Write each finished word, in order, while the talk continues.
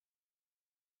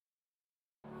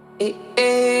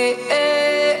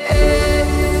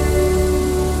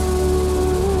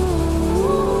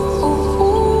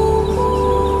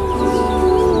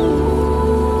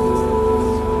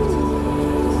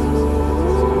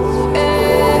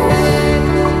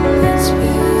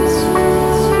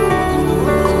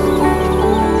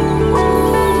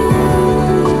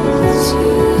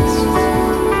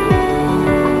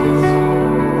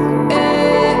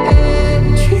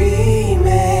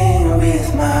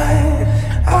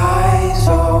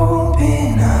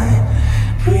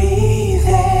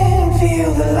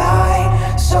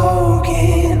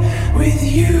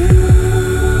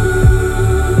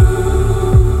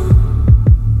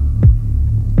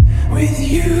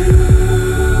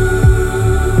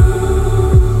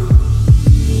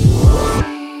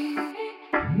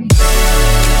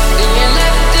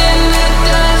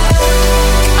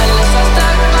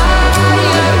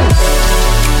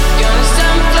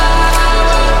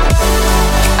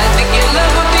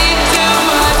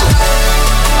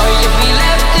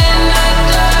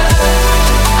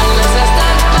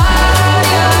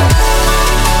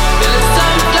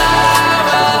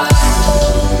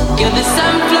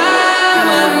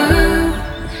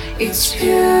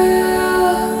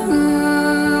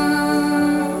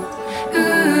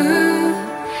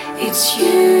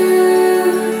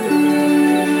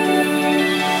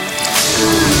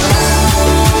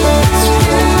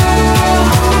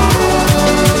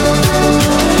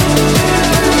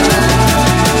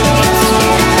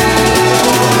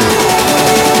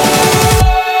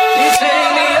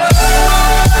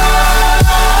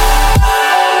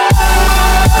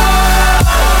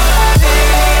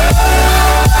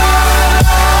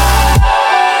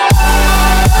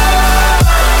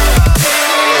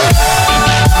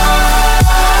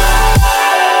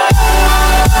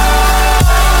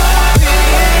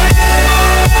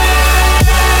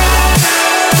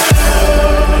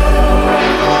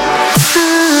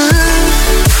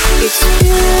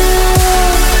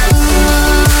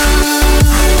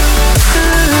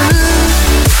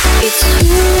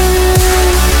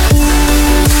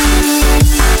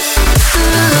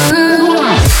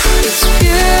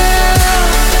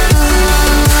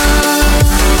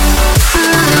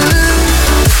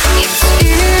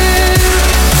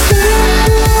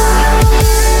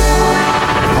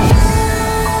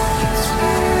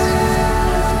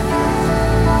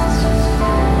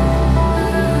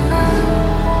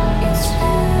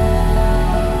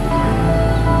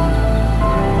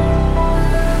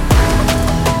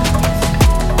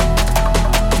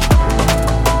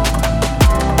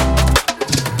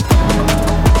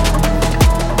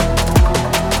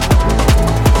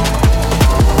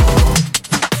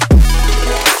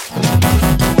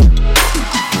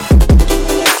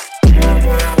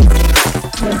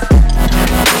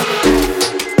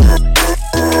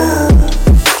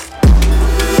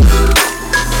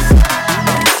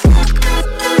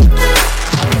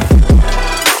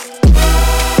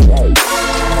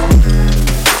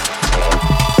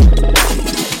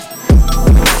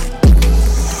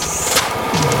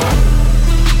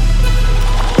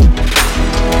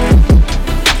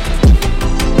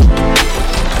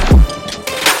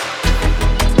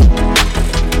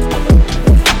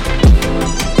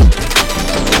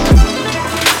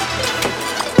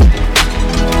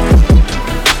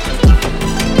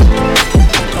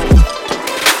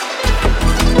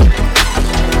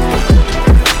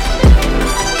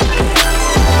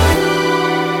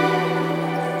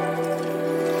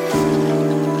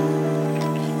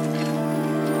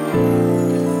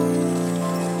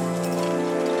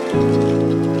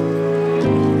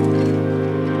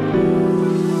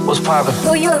What's poppin'?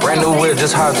 Brand new whip,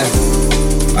 just hopped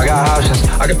in. I got options,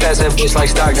 I can pass that bitch like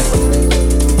Stockton.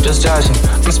 Just joshing,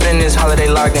 I'm spending this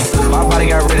holiday locked in. My body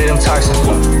got rid of them toxins,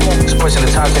 just pushing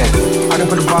the top 10. I can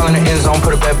put the ball in the end zone,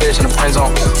 put a bad bitch in the friend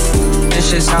zone. This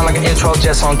shit sound like an intro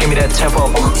jet song, give me that tempo.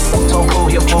 Told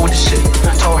Pooh he a fool with this shit.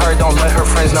 Told her don't let her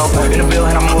friends know. In the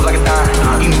building I move like a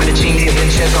dime, even Fettuccine and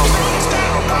Vincenzo.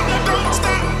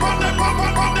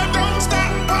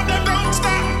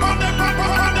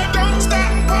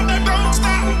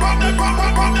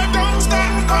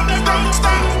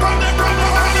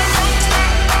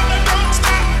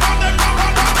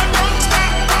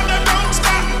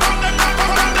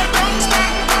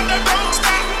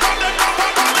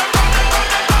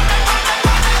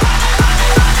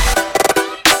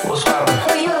 What's poppin'?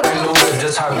 Brand new whip,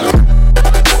 just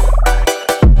hoppin'.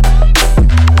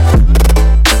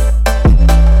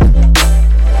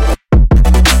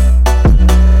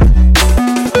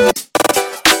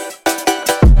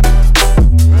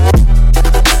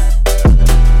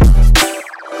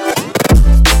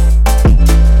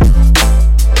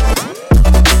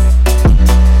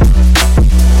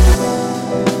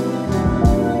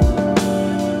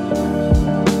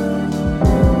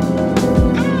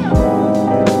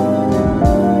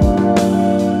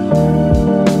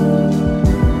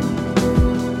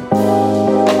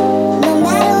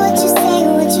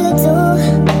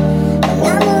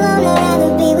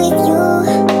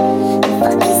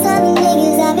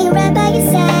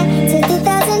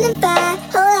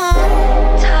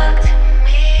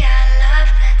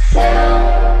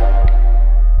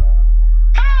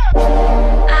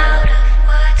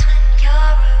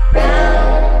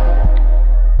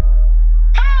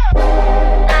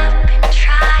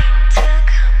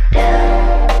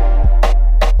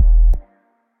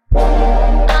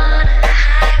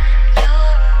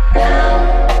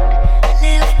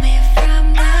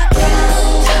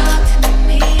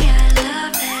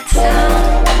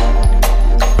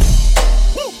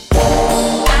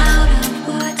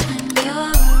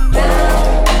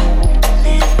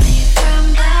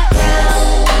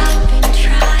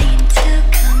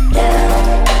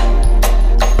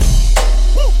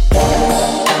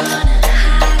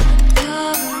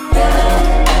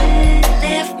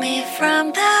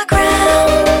 from the ground.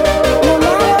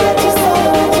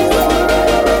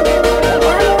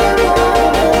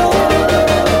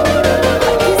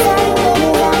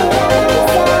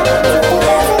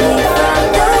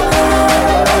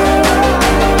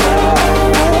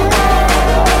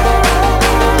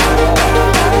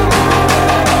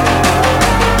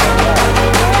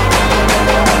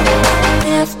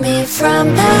 Lift me from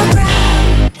the ground.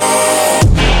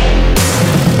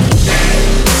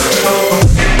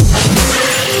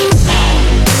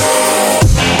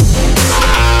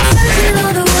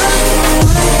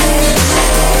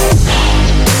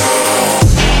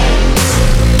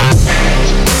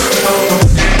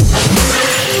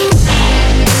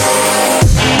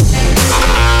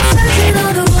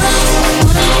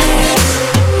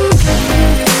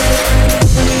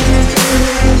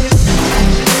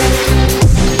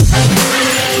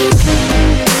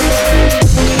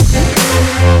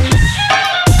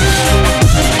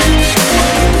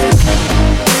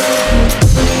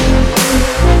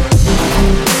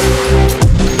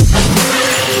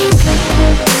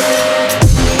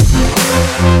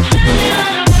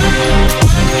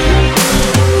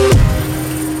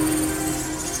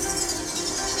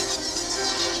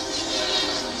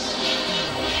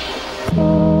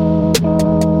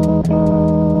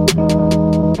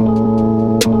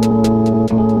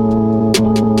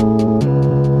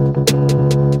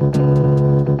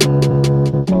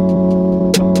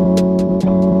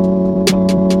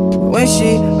 When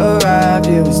she arrived,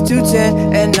 it was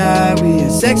 2:10 at night. We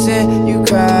had sex and you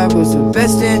cried, was the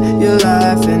best in your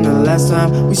life. And the last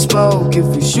time we spoke, if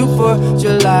we shoot for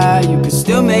July, you could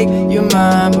still make your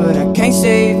mind, but I can't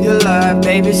save your life.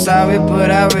 Baby, sorry,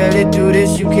 but I rarely do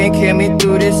this. You can't carry me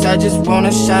through this. I just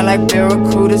wanna shine like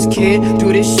Barracuda's kid.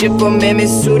 Do this shit for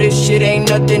memories, sue this shit ain't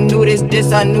nothing new.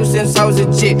 This I knew since I was a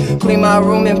chick. Clean my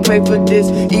room and pray for this.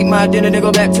 Eat my dinner, then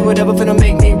go back to whatever finna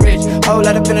make me rich. Whole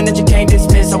lot of feeling that you can't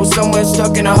dismiss. I was somewhere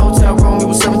stuck in a hotel room. We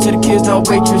was serving to the kids, no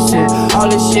waitress shit. All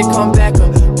this shit come back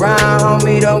around,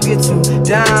 homie, don't get too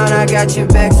down. I got your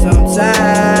back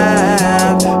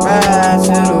sometimes. Ride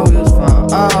till the wheels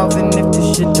fall off. And if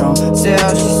this shit don't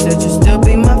sell, she said you'll still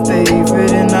be my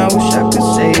favorite. And I wish I could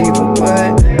save her,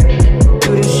 but do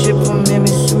this shit for me,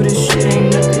 so this shit ain't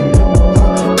nothing new.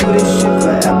 Do this shit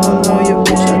for Apple on your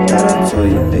bitch, I thought I told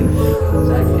you, baby.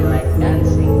 I feel like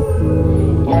dancing.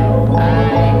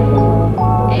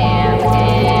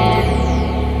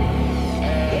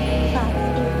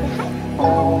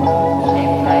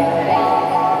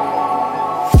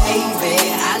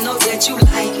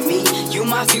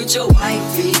 Future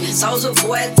wifey, soldier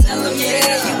boy, tell him,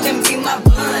 yeah, you can be my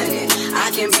bunny, I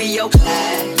can be your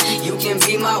Clyde, you can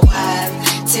be my wife.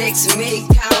 Text me,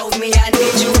 call me, I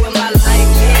need you in my life,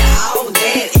 yeah, all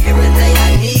that, every day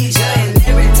I need you, and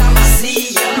every time I see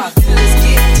you, my feelings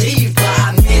get deeper.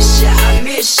 I miss you,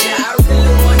 I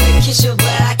really wanna kiss you,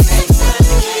 but I can't.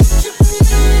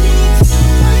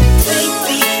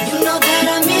 Baby, you know that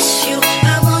I miss you,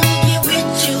 I wanna get with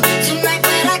you tonight,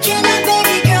 but I cannot,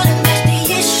 baby girl, and that's the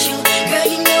issue. Girl,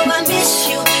 you know I miss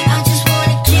you, I just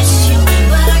wanna kiss you,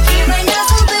 but I can't right now,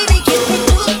 so baby, get me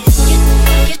through,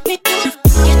 get me through,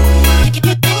 get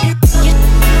me through,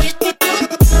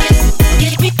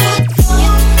 get me through.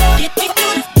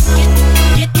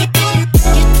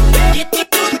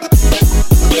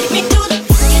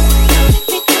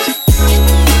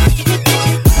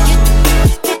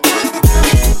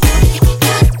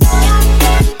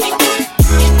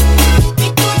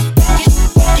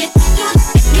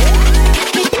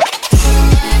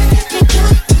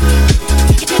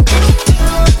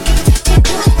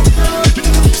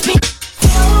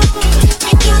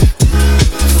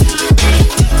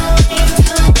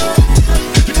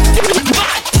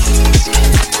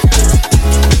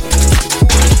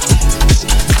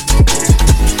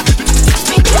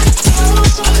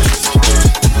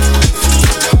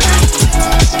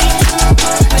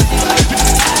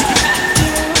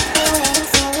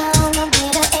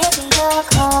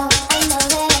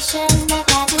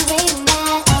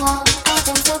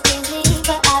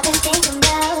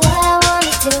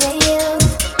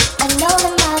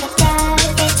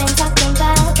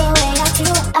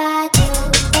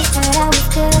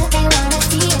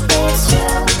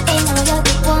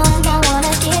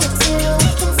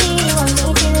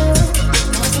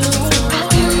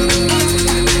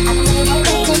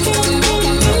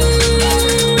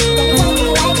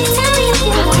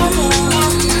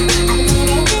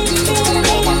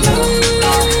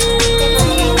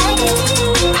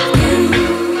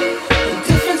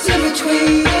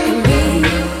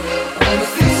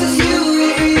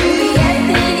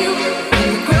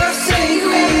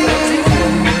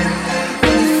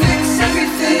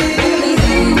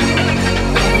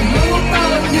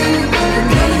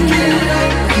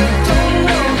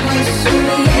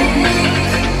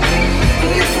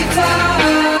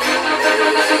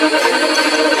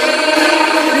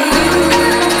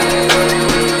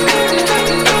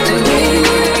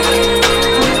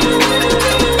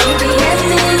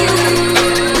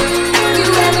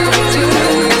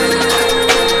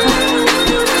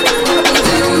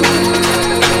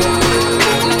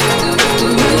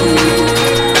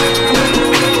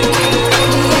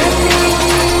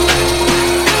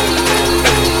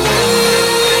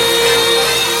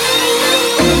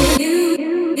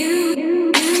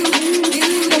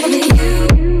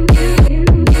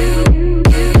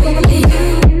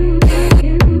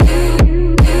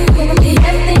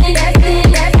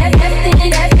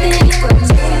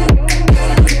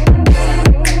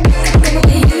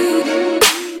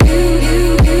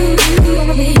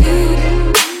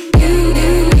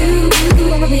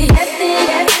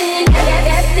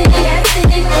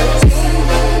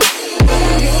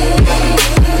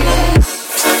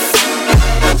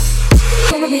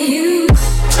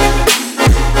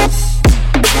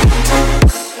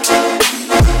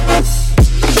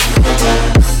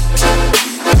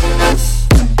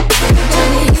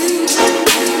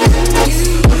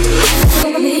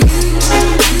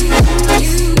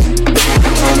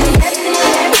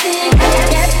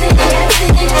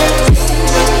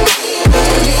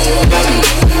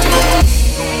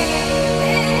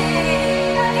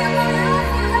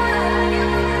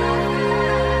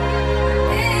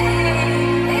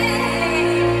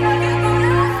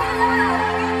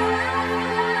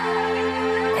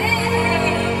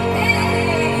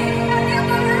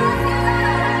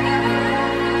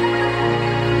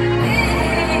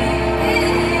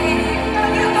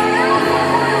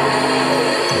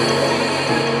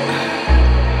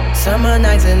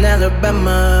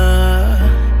 Alabama,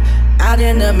 out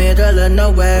in the middle of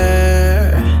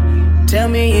nowhere. Tell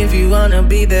me if you wanna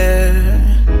be there.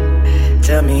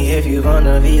 Tell me if you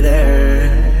wanna be there.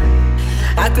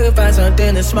 I could find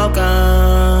something to smoke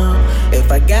on. If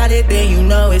I got it, then you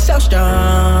know it's so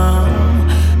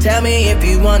strong. Tell me if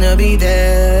you wanna be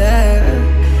there.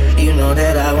 You know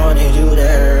that I wanted you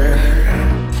there.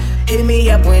 Hit me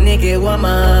up when it get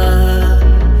warmer.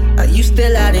 Are you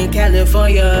still out in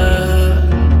California?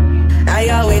 I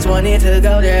always wanted to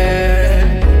go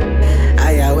there.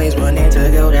 I always wanted to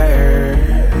go there.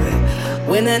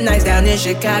 When the night's down in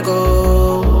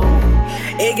Chicago,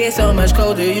 it gets so much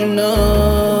colder, you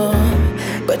know.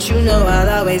 But you know I'll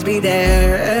always be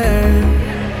there.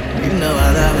 You know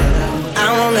I'll always. I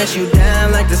won't let you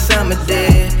down like the summer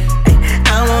did.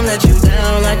 I won't let you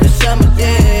down like the summer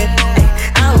did.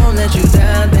 I won't let you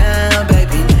down, down,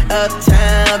 baby.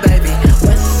 Uptown, baby.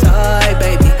 West side,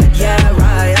 baby. Yeah,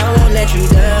 right. I won't let you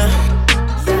down.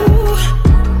 Ooh,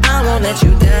 I won't let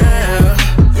you down.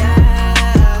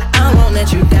 I won't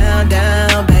let you down,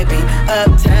 down, baby.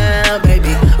 Uptown,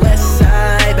 baby. West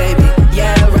side, baby.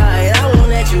 Yeah, right. I won't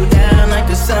let you down like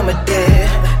the summer did.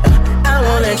 I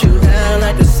won't let you down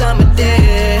like the summer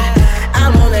did. I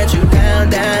won't let you down,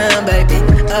 down, baby.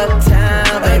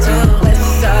 Uptown, baby. West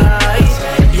side,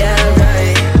 yeah,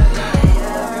 right.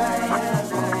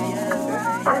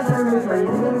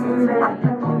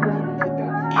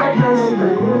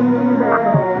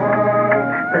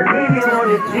 Believe you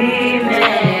wanna see me.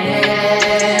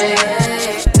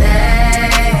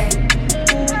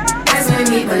 Let's make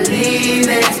me believe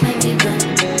it.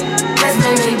 Let's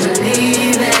make me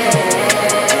believe it.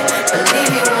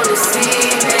 Believe you wanna see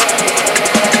me.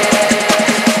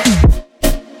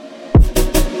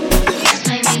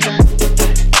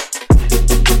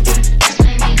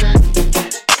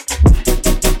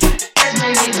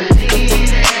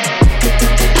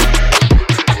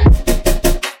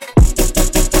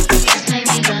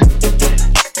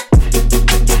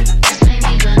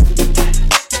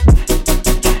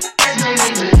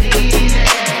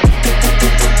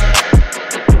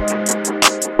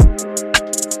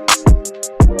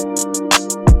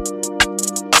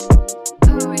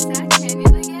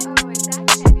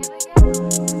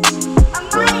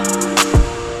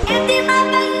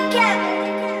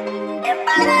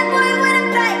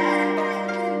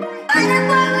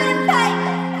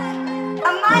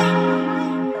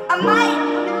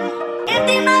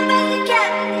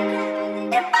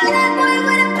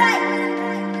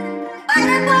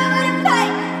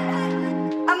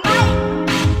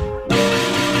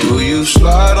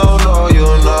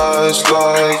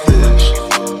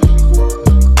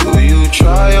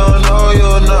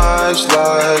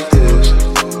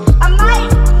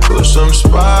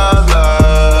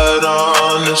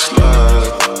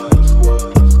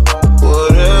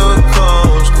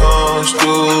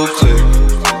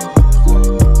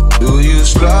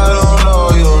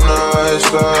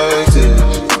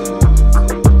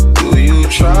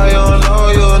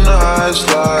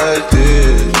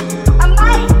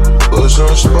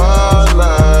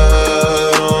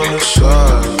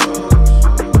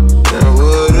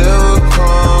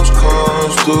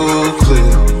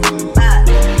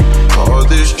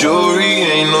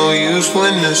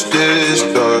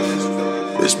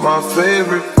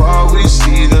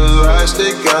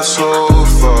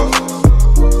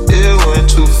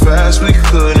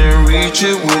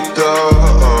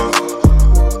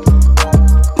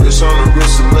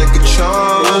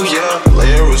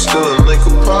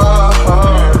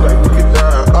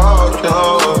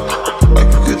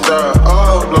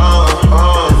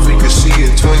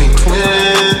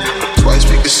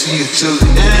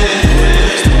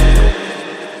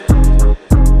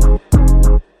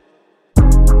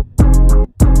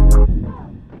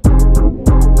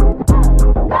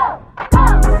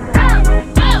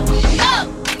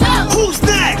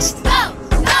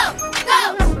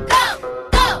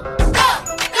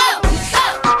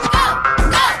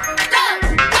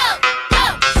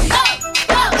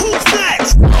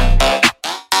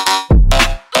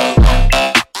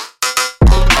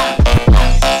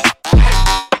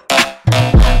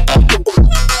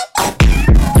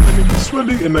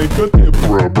 And I got that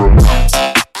bro.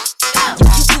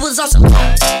 You was awesome.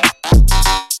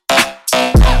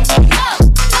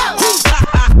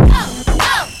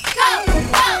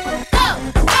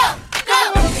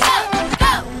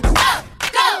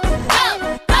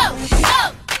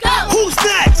 Who's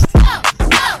next?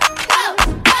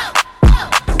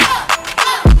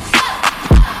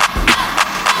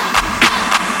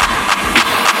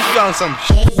 You on some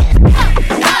shit.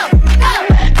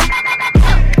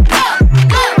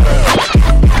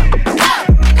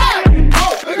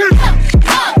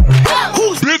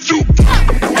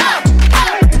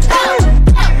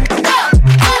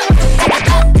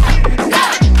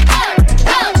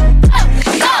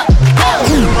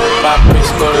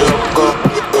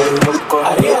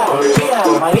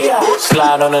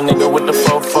 Slide on a nigga with the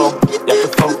fofo. Yeah, the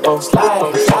fofo.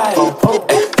 Slide, slide.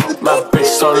 Ay, my bitch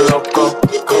so loco.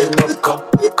 Go loco,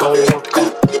 go loco,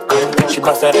 go loco. She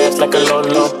bounce that ass like a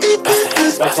lolo.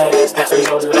 Bounce that ass like a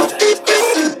lolo.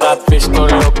 My bitch go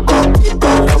loco, go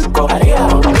loco. Maria,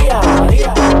 Maria,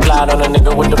 Maria. Slide on a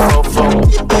nigga with the fofo.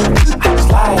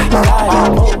 Slide,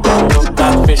 slide. My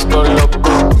bitch go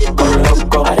loco, go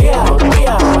loco. Maria,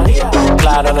 Maria, Maria.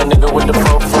 Slide on a nigga with the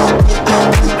fofo.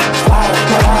 Slide,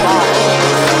 slide.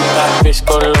 My bitch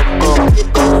go loco,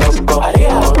 go loco.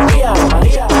 Maria, Maria,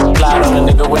 Maria. Slide on a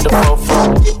nigga with the fofo.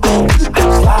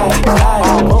 Slide, slide.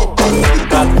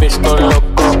 My bitch go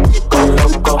loco, go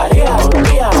loco. Maria,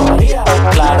 Maria, Maria.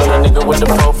 Slide on a nigga with the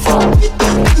fofo.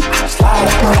 Slide,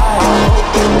 slide.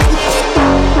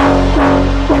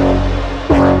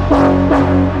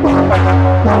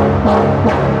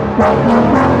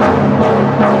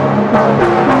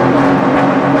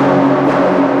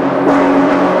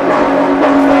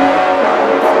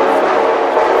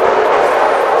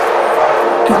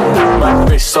 My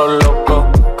bitch so loco,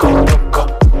 go loco,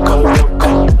 go loco,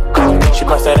 go loco. She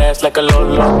bounce that ass like a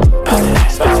lolo.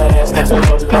 Bounce that ass like a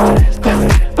lolo.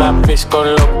 My bitch go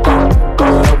loco, go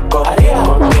loco. Maria,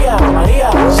 Maria, Maria.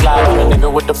 Slide on a nigga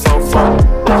with the fofo.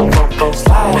 Fofo,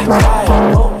 slide, slide.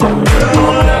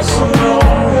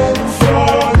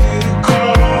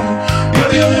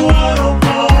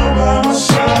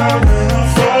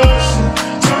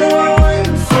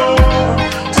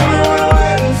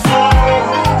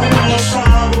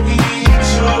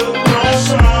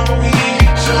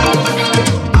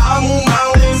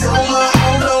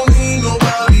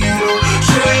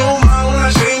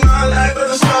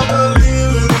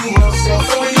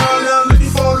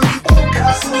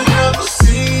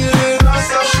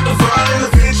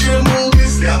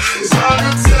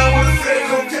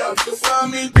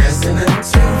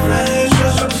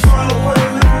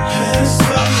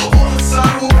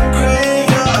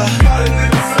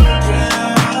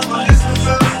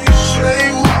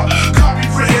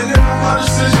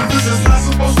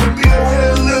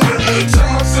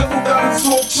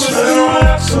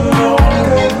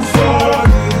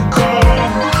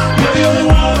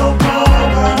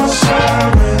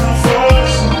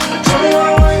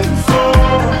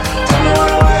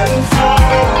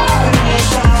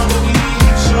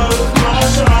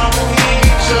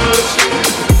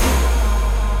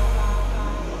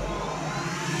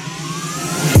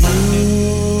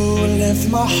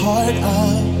 My heart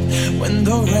up when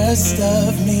the rest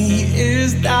of me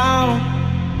is down.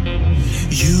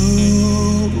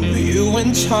 You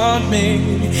enchant me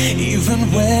even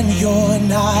when you're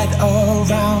not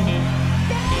around.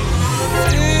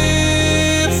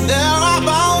 If there are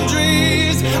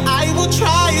boundaries, I will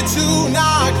try to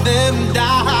knock them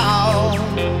down.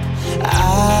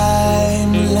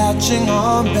 I'm latching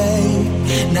on,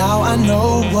 babe. Now I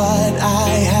know what I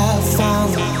have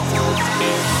found.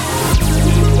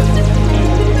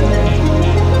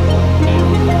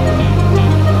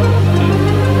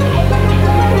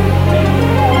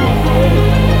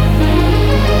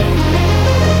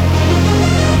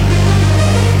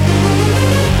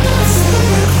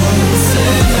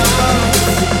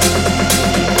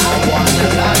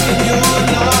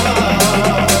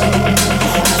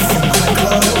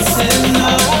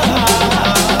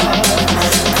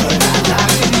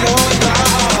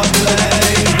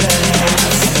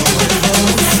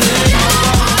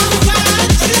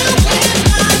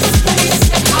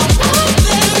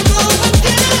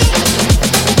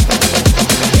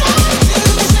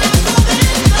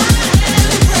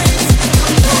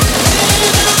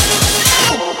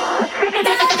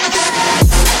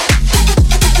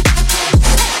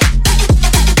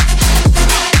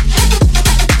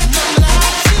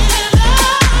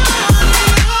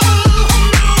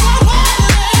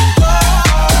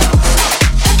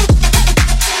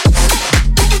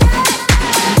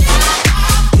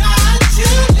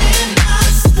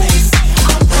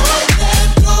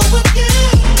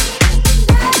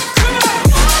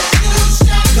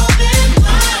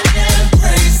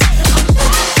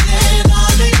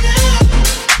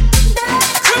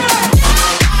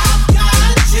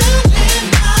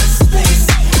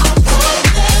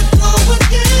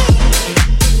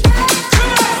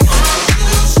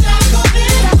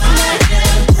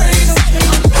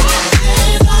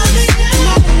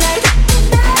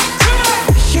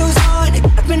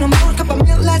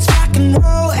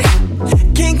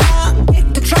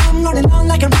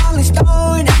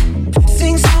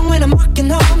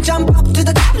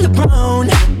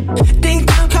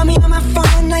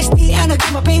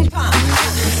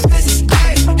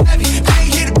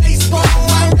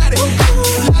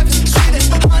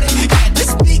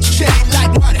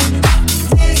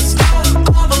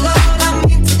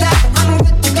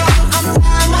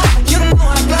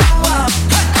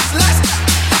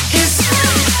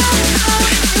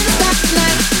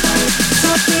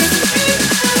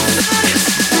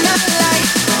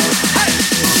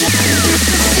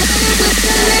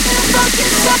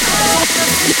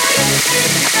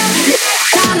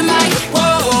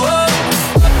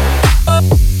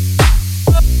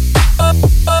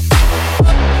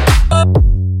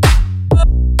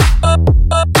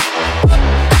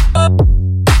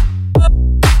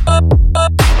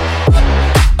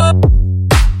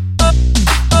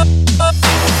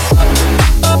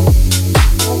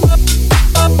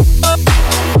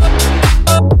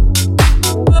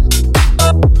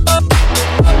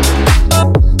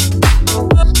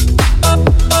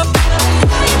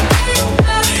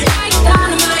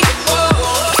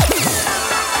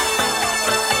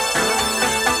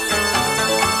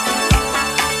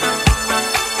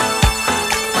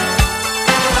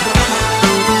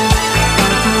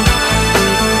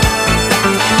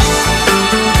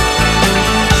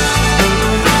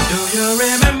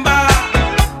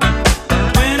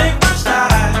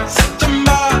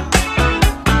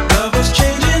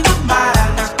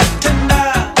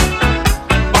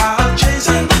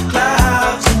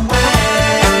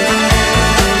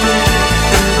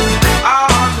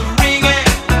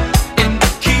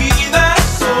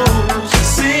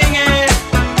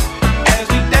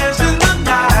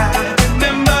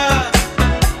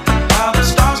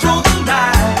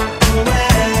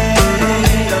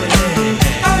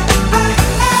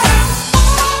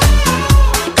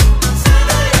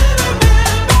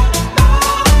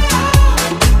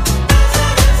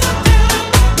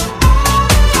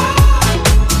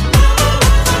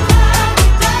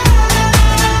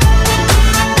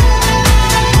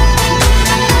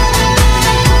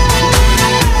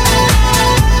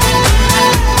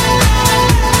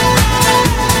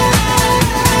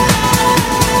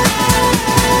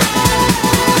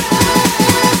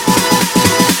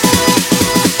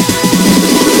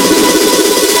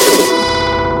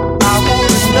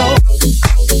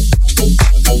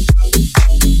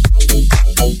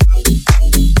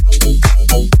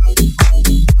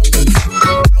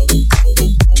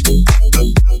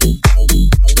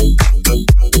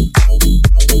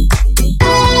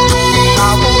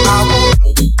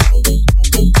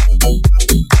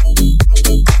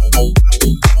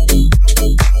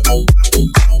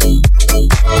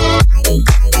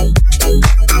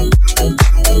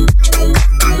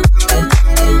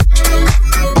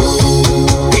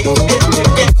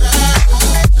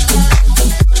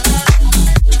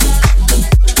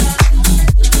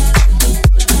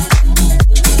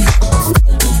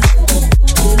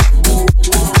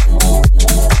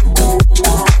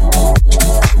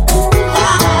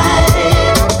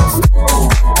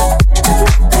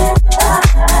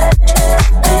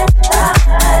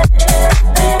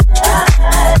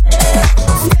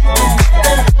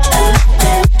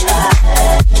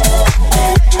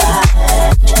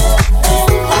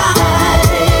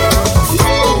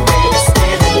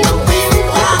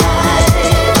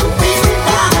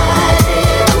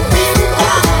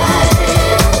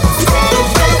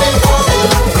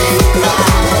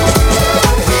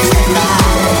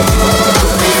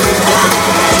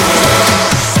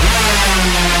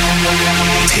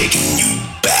 taking you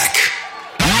back.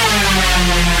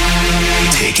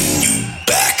 Taking you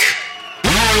back.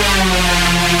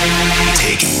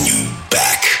 Taking you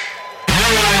back.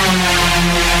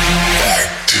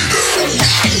 Back to the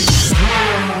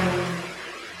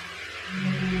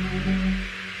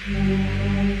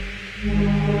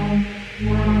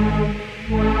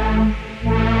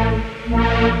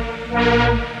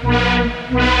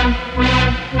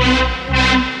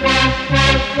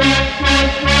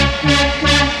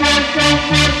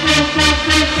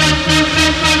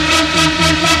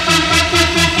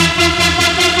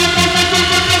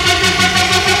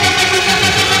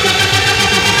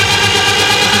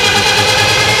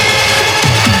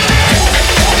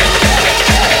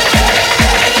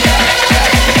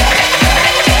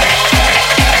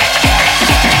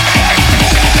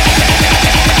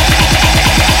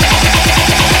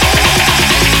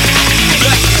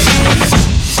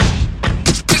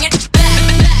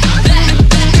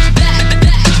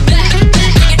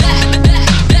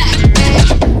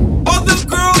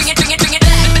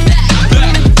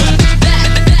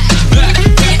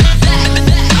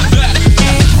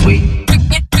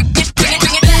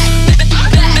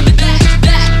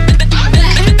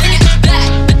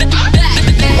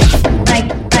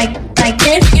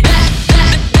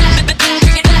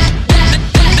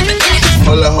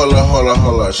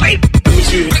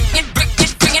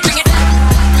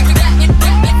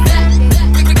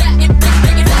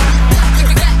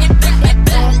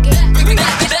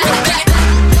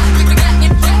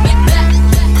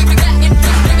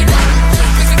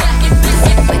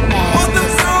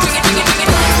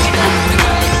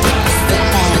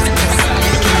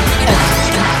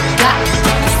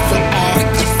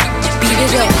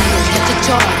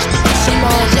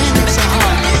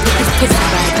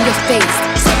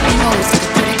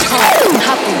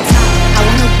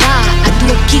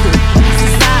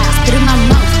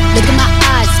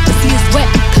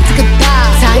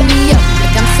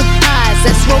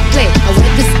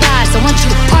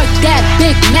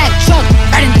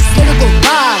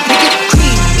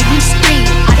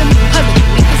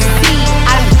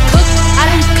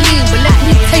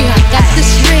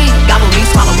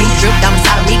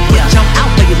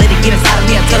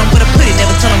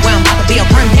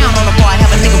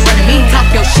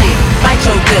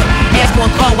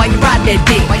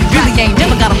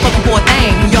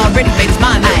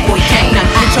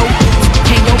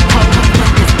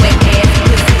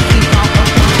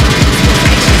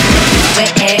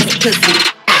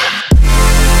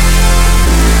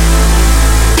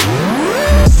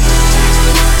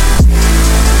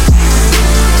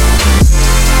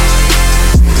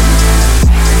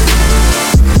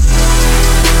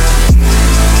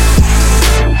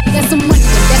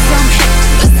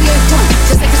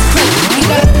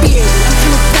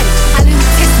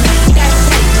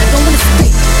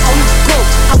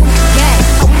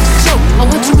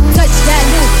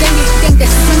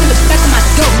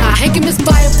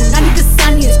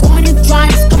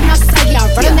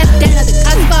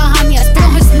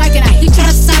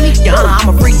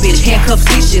handcuffs,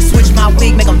 these shit. Switch my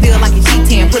wig, make them feel